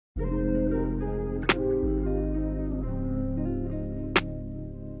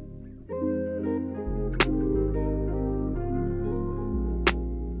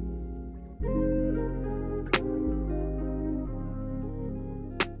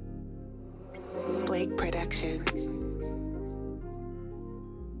Production.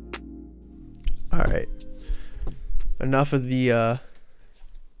 All right, enough of the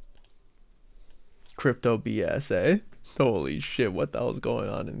crypto BS, eh? Holy shit, what the hell's going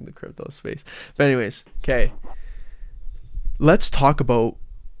on in the crypto space? But anyways, okay, let's talk about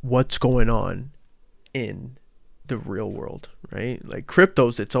what's going on in the real world, right? Like,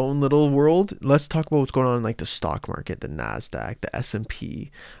 crypto's its own little world. Let's talk about what's going on in like the stock market, the Nasdaq, the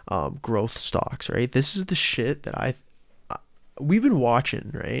S&P, growth stocks, right? This is the shit that we've been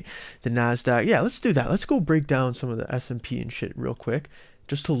watching, right? The Nasdaq. Yeah, let's do that. Let's go break down some of the S&P and shit real quick,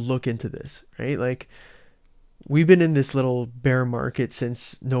 just to look into this, right? Like, we've been in this little bear market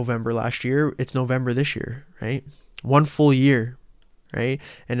since November last year. It's November this year, right? One full year, right?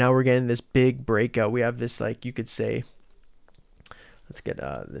 And now we're getting this big breakout. We have this, like, you could say, let's get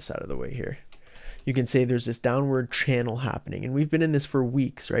this out of the way here. You can say there's this downward channel happening, and we've been in this for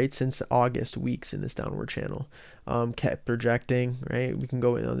weeks, right? Since August, weeks in this downward channel. Kept projecting, right? We can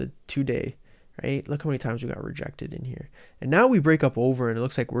go in on the 2-day, right? Look how many times we got rejected in here. And now we break up over, and it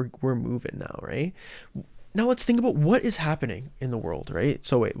looks like we're moving now, right? Now let's think about what is happening in the world, right?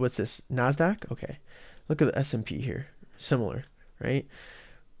 So wait, what's this? Nasdaq? Okay. Look at the S&P here. Similar, right?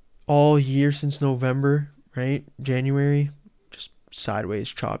 All year since November, right? January, just sideways,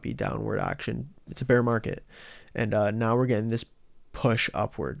 choppy, downward action. It's a bear market. And now we're getting this push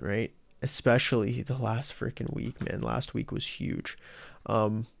upward, right? Especially the last freaking week, man. Last week was huge.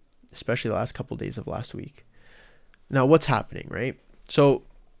 Especially the last couple of days of last week. Now what's happening, right? So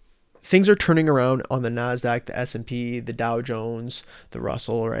things are turning around on the Nasdaq, the S&P, the Dow Jones, the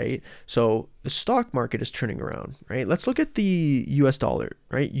Russell, right? So the stock market is turning around, right? Let's look at the US dollar,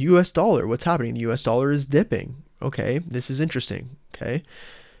 right? US dollar, what's happening? The US dollar is dipping. Okay, this is interesting, okay?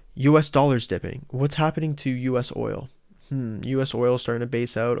 US dollar's dipping. What's happening to US oil? US oil is starting to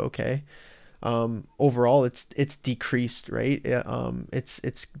base out, okay? Overall, it's decreased, right?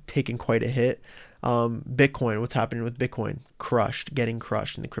 It's taken quite a hit. Bitcoin, what's happening with Bitcoin? Getting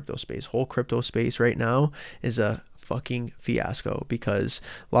crushed in the crypto space. Whole crypto space right now is a fucking fiasco because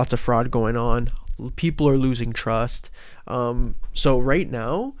lots of fraud going on. People are losing trust. So right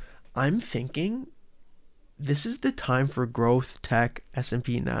now, I'm thinking this is the time for growth, tech,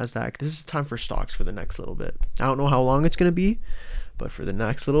 S&P, Nasdaq. This is the time for stocks for the next little bit. I don't know how long it's going to be, but for the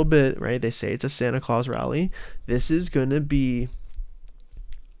next little bit, right? They say it's a Santa Claus rally. This is going to be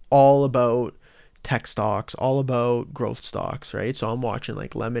all about tech stocks, all about growth stocks, right? So I'm watching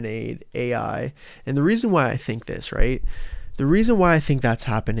like Lemonade, AI. And the reason why I think this, right? The reason why I think that's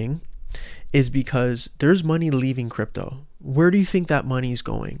happening is because there's money leaving crypto. Where do you think that money's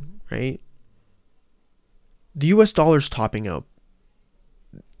going, right? The US dollar's topping out.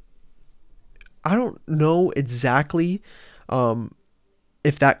 I don't know exactly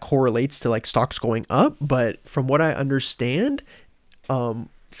if that correlates to like stocks going up, but from what I understand,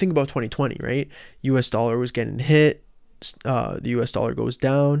 think about 2020, right? US dollar was getting hit. The US dollar goes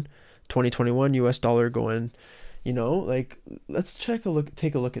down. 2021 US dollar going, you know, like, let's take a look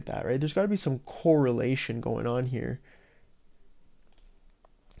at that, right? There's got to be some correlation going on here.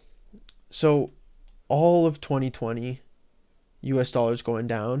 So all of 2020 US dollars going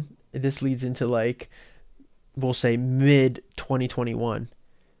down. This leads into like, we'll say mid 2021,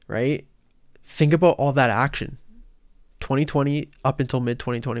 right? Think about all that action. 2020 up until mid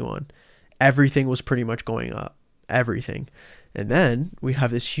 2021, everything was pretty much going up, everything. And then we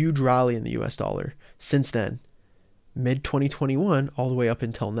have this huge rally in the US dollar since then, mid 2021 all the way up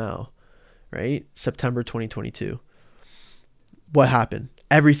until now, right? September 2022. What happened?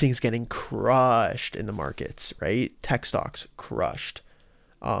 Everything's getting crushed in the markets, right? Tech stocks crushed,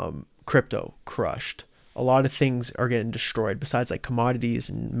 crypto crushed. A lot of things are getting destroyed besides like commodities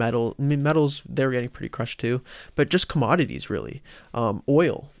and metal. I mean, metals, they're getting pretty crushed too, but just commodities really.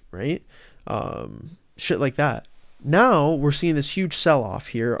 Oil, right? Shit like that. Now we're seeing this huge sell-off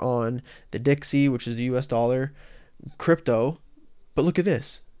here on the Dixie, which is the US dollar, crypto. But look at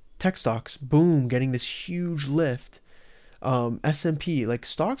this. Tech stocks, boom, getting this huge lift. S&P, like,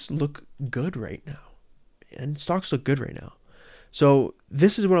 stocks look good right now. And stocks look good right now. So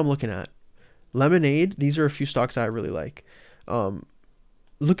this is what I'm looking at. Lemonade, these are a few stocks I really like.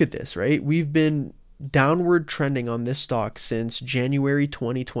 Look at this, right? We've been downward trending on this stock since January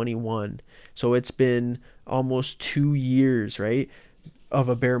 2021. So it's been almost 2 years, right, of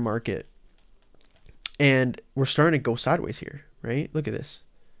a bear market. And we're starting to go sideways here, right? Look at this.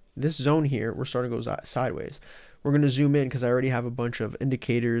 This zone here, we're starting to go sideways. We're going to zoom in because I already have a bunch of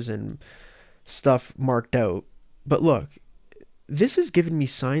indicators and stuff marked out. But look, this is giving me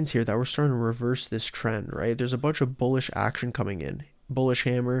signs here that we're starting to reverse this trend, right? There's a bunch of bullish action coming in. Bullish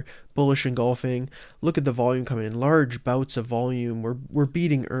hammer, bullish engulfing. Look at the volume coming in. Large bouts of volume. We're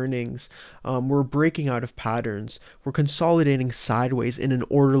beating earnings. We're breaking out of patterns. We're consolidating sideways in an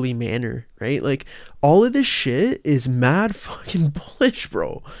orderly manner, right? Like, all of this shit is mad fucking bullish,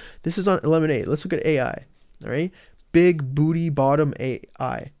 bro. This is on Lemonade. Let's look at AI, all right? Big booty bottom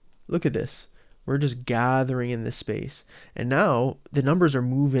AI. Look at this. We're just gathering in this space. And now the numbers are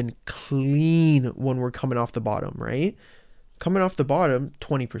moving clean when we're coming off the bottom, right? Coming off the bottom,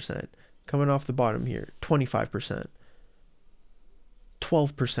 20%. Coming off the bottom here, 25%.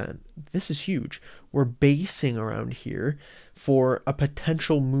 12%. This is huge. We're basing around here for a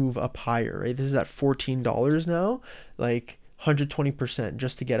potential move up higher, right? This is at $14 now, like 120%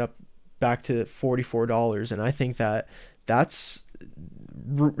 just to get up back to $44. And I think that that's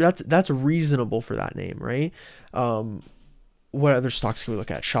reasonable for that name, right? What other stocks can we look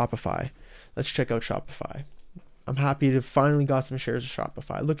at? Shopify. Let's check out Shopify. I'm happy to finally got some shares of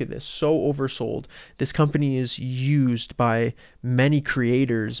Shopify. Look at this, so oversold. This company is used by many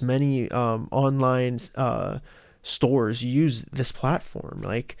creators, many online stores use this platform.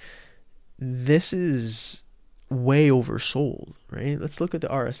 Like, this is way oversold, right? Let's look at the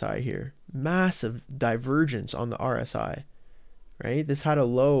RSI here. Massive divergence on the RSI, right? This had a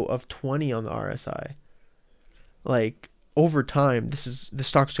low of 20 on the RSI. Like, over time, the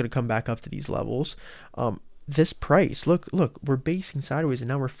stock's going to come back up to these levels. This price, look, we're basing sideways and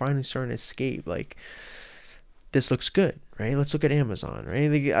now we're finally starting to escape. Like, this looks good, right? Let's look at Amazon, right?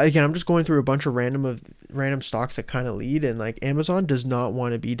 Like, again, I'm just going through a bunch of random stocks that kind of lead, and like Amazon does not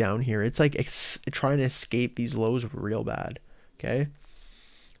want to be down here. It's like trying to escape these lows real bad. Okay,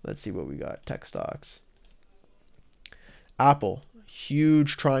 let's see what we got. Tech stocks. Apple,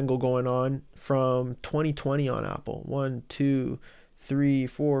 huge triangle going on from 2020 on Apple. 1, 2, 3,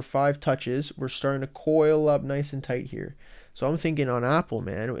 4, 5 touches. We're starting to coil up nice and tight here. So I'm thinking on Apple,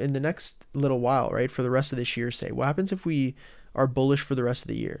 man, in the next little while, right, for the rest of this year, say, what happens if we are bullish for the rest of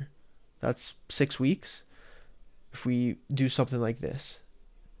the year? That's 6 weeks. If we do something like this,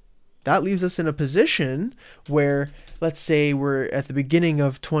 that leaves us in a position where, let's say we're at the beginning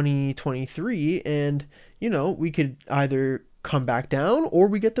of 2023 and, you know, we could either come back down or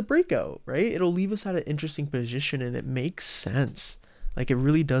we get the breakout, right? It'll leave us at an interesting position, and it makes sense. Like, it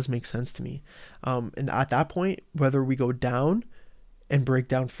really does make sense to me. And at that point, whether we go down and break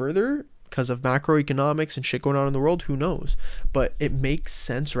down further because of macroeconomics and shit going on in the world, who knows? But it makes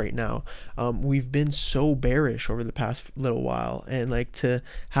sense right now. We've been so bearish over the past little while, and like to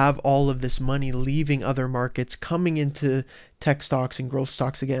have all of this money leaving other markets, coming into tech stocks and growth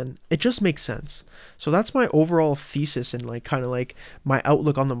stocks again, it just makes sense. So that's my overall thesis and like kind of like my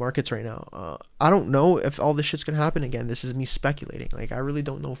outlook on the markets right now. I don't know if all this shit's gonna happen again. This is me speculating. Like, I really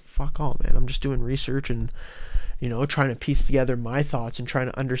don't know fuck all, man. I'm just doing research and, you know, trying to piece together my thoughts and trying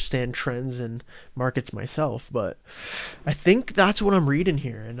to understand trends and markets myself. But I think that's what I'm reading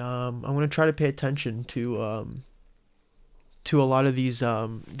here, and I'm gonna try to pay attention to a lot of these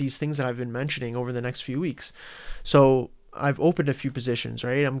things that I've been mentioning over the next few weeks. So I've opened a few positions,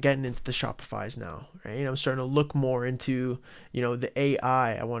 right? I'm getting into the Shopify's now, right? I'm starting to look more into, you know, the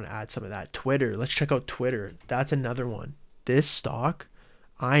AI. I want to add some of that. Twtr. Let's check out Twtr. That's another one. This stock,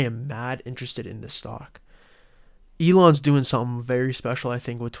 I am mad interested in this stock. Elon's doing something very special, I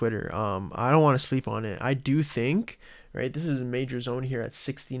think, with Twtr. I don't want to sleep on it. I do think, right, this is a major zone here at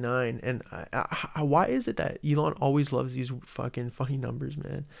 69. And why is it that Elon always loves these fucking funny numbers,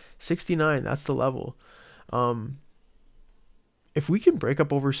 man? 69, that's the level. If we can break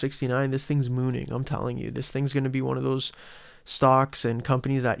up over 69, this thing's mooning. I'm telling you, this thing's going to be one of those stocks and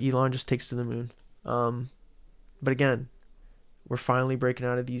companies that Elon just takes to the moon. But again, we're finally breaking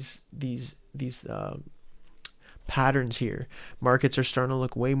out of these patterns here. Markets are starting to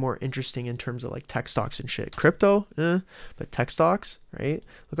look way more interesting in terms of like tech stocks and shit. Crypto, but tech stocks, right?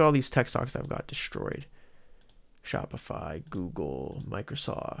 Look at all these tech stocks I've got destroyed. Shopify, Google,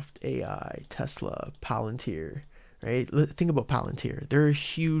 Microsoft, AI, Tesla, Palantir. Right? Think about Palantir. They're a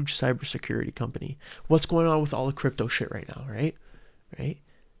huge cybersecurity company. What's going on with all the crypto shit right now, right? Right?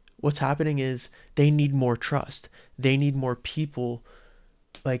 What's happening is they need more trust. They need more people,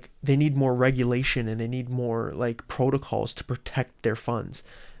 like they need more regulation, and they need more like protocols to protect their funds.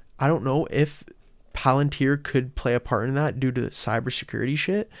 I don't know if Palantir could play a part in that due to cybersecurity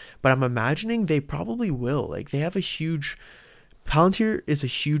shit, but I'm imagining they probably will. Like, they have a huge Palantir is a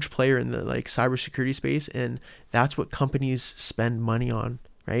huge player in the like cybersecurity space, and that's what companies spend money on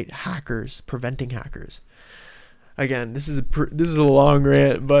right? Hackers, preventing hackers. Again, this is a long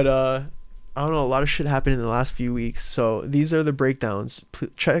rant, but I don't know, a lot of shit happened in the last few weeks. So these are the breakdowns.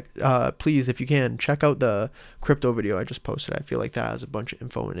 Please, if you can, check out the crypto video I just posted. I feel like that has a bunch of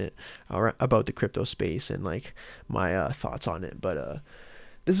info in it about the crypto space and like my thoughts on it. But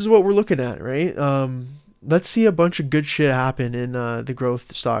this is what we're looking at, right? Let's see a bunch of good shit happen in the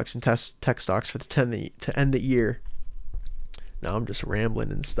growth stocks and tech stocks for to end the year. Now I'm just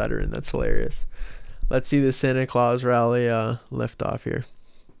rambling and stuttering. That's hilarious. Let's see the Santa Claus rally lift off here.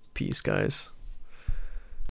 Peace, guys.